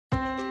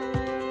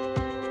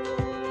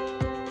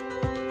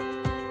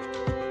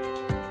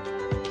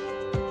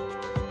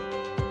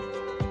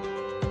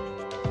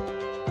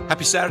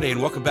Happy Saturday and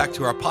welcome back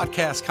to our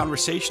podcast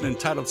conversation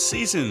entitled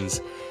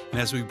Seasons. And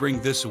as we bring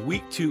this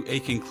week to a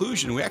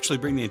conclusion, we actually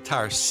bring the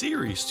entire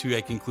series to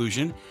a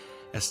conclusion,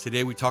 as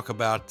today we talk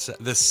about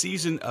the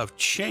season of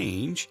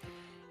change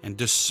and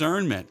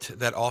discernment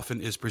that often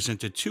is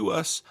presented to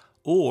us,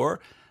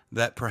 or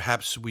that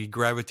perhaps we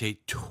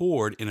gravitate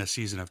toward in a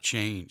season of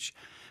change.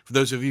 For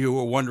those of you who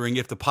are wondering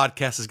if the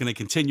podcast is going to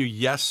continue,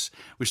 yes,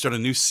 we start a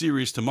new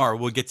series tomorrow.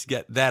 We'll get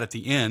that at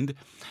the end.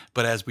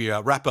 But as we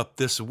wrap up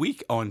this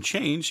week on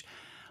change,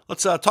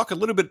 let's talk a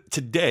little bit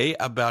today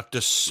about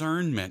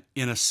discernment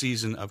in a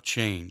season of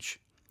change.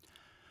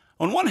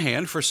 On one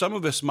hand, for some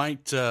of us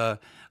might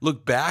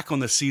look back on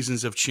the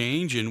seasons of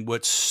change, and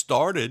what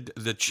started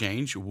the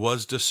change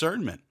was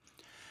discernment.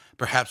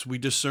 Perhaps we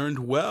discerned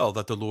well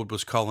that the Lord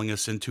was calling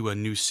us into a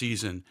new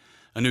season,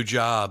 a new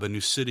job, a new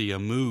city, a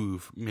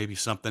move, maybe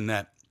something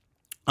that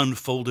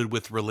unfolded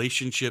with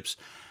relationships,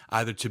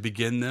 either to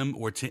begin them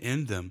or to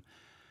end them.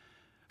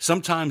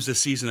 Sometimes the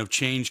season of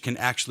change can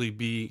actually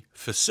be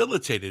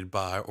facilitated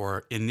by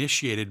or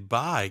initiated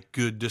by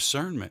good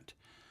discernment.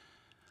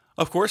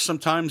 Of course,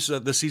 sometimes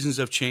the seasons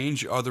of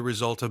change are the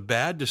result of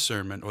bad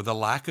discernment or the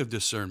lack of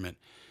discernment.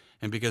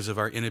 And because of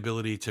our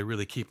inability to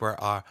really keep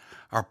our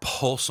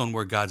pulse on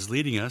where God's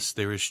leading us,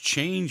 there is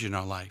change in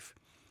our life.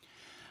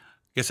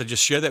 I guess I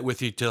just share that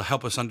with you to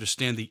help us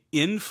understand the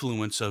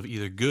influence of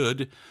either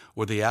good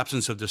or the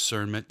absence of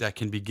discernment that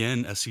can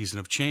begin a season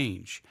of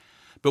change.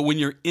 But when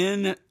you're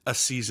in a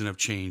season of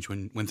change,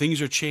 when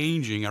things are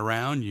changing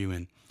around you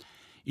and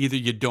either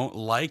you don't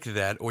like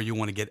that or you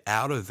want to get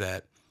out of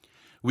that,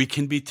 we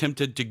can be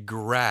tempted to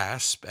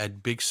grasp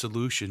at big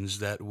solutions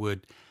that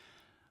would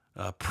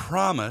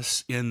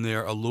promise in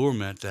their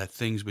allurement that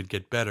things would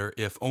get better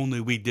if only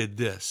we did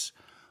this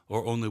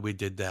or only we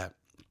did that.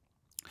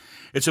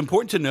 It's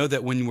important to know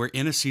that when we're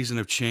in a season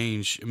of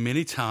change,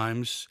 many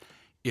times,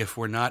 if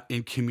we're not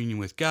in communion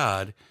with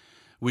God,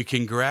 we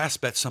can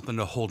grasp at something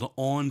to hold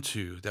on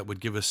to that would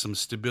give us some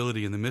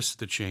stability in the midst of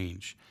the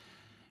change.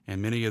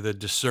 And many of the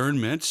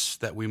discernments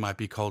that we might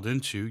be called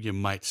into, you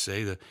might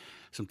say,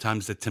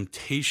 sometimes the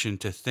temptation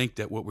to think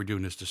that what we're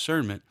doing is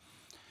discernment,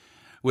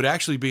 would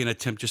actually be an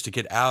attempt just to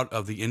get out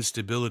of the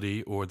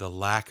instability or the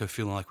lack of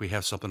feeling like we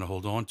have something to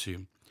hold on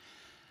to.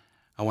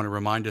 I want to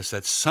remind us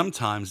that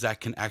sometimes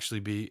that can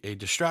actually be a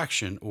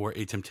distraction or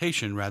a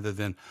temptation rather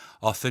than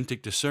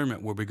authentic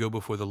discernment where we go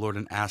before the Lord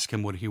and ask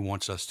Him what He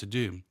wants us to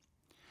do.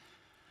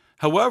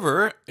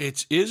 However,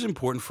 it is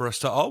important for us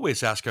to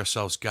always ask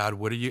ourselves, God,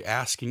 what are you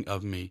asking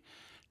of me?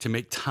 To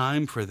make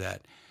time for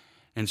that.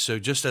 And so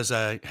just as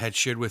I had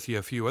shared with you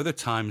a few other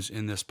times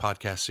in this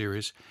podcast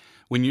series,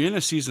 when you're in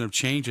a season of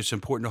change, it's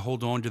important to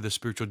hold on to the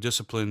spiritual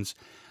disciplines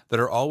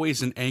that are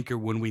always an anchor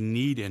when we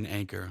need an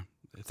anchor.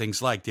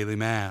 Things like daily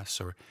mass,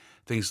 or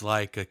things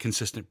like a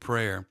consistent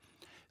prayer,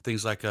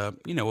 things like a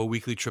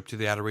weekly trip to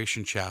the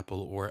Adoration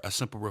Chapel, or a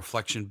simple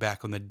reflection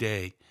back on the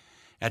day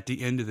at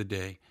the end of the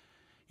day.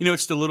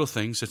 It's the little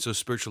things, it's those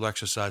spiritual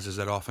exercises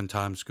that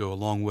oftentimes go a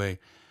long way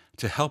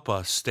to help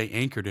us stay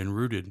anchored and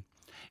rooted.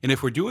 And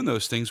if we're doing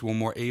those things, we're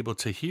more able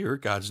to hear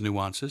God's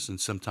nuances. And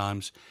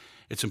sometimes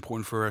it's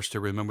important for us to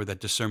remember that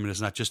discernment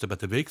is not just about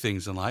the big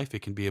things in life.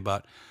 It can be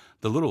about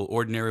the little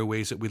ordinary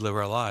ways that we live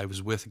our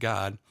lives with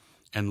God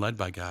and led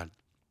by God.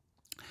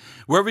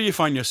 Wherever you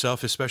find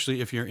yourself, especially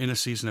if you're in a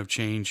season of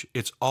change,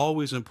 it's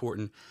always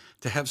important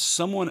to have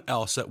someone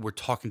else that we're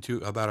talking to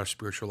about our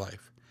spiritual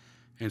life.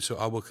 And so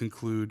I will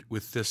conclude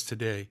with this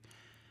today.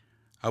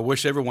 I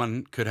wish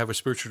everyone could have a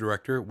spiritual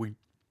director. We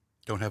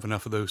don't have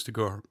enough of those to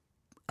go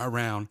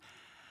around.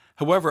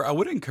 However, I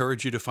would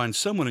encourage you to find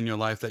someone in your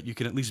life that you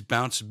can at least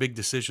bounce big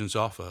decisions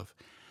off of.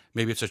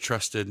 Maybe it's a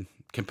trusted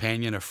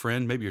companion, a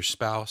friend, maybe your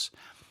spouse,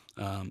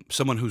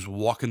 someone who's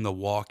walking the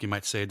walk, you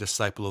might say a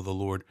disciple of the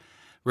Lord,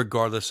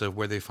 regardless of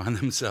where they find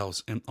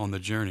themselves on the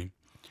journey.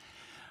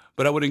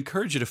 But I would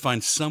encourage you to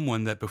find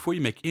someone that before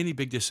you make any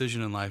big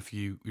decision in life,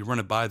 you run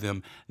it by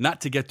them, not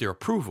to get their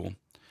approval,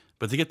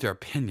 but to get their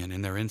opinion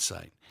and their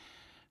insight.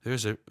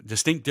 There's a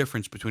distinct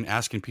difference between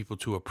asking people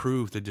to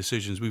approve the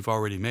decisions we've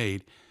already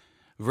made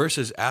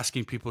versus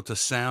asking people to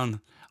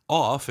sound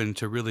off and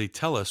to really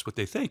tell us what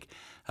they think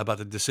about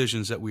the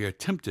decisions that we are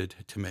tempted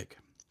to make.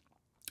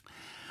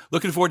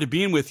 Looking forward to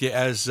being with you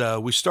as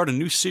we start a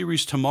new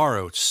series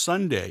tomorrow. It's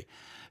Sunday,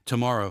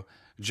 tomorrow,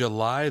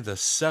 July the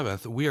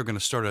 7th. We are going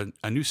to start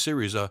a new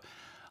series, a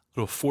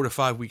little 4 to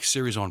 5 week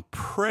series on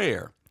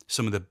prayer,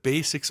 some of the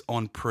basics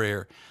on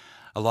prayer.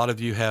 A lot of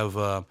you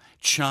have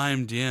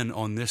chimed in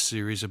on this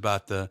series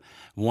about the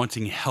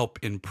wanting help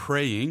in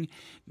praying,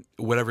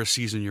 whatever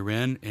season you're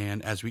in.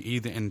 And as we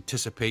either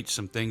anticipate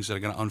some things that are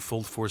going to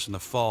unfold for us in the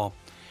fall,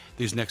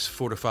 these next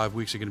 4 to 5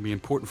 weeks are going to be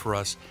important for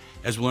us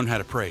as we learn how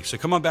to pray. So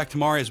come on back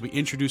tomorrow as we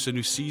introduce a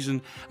new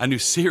series,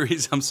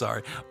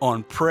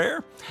 on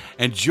prayer.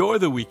 Enjoy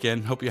the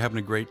weekend. Hope you're having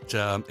a great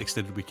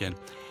extended weekend.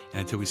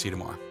 And until we see you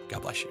tomorrow,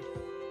 God bless you.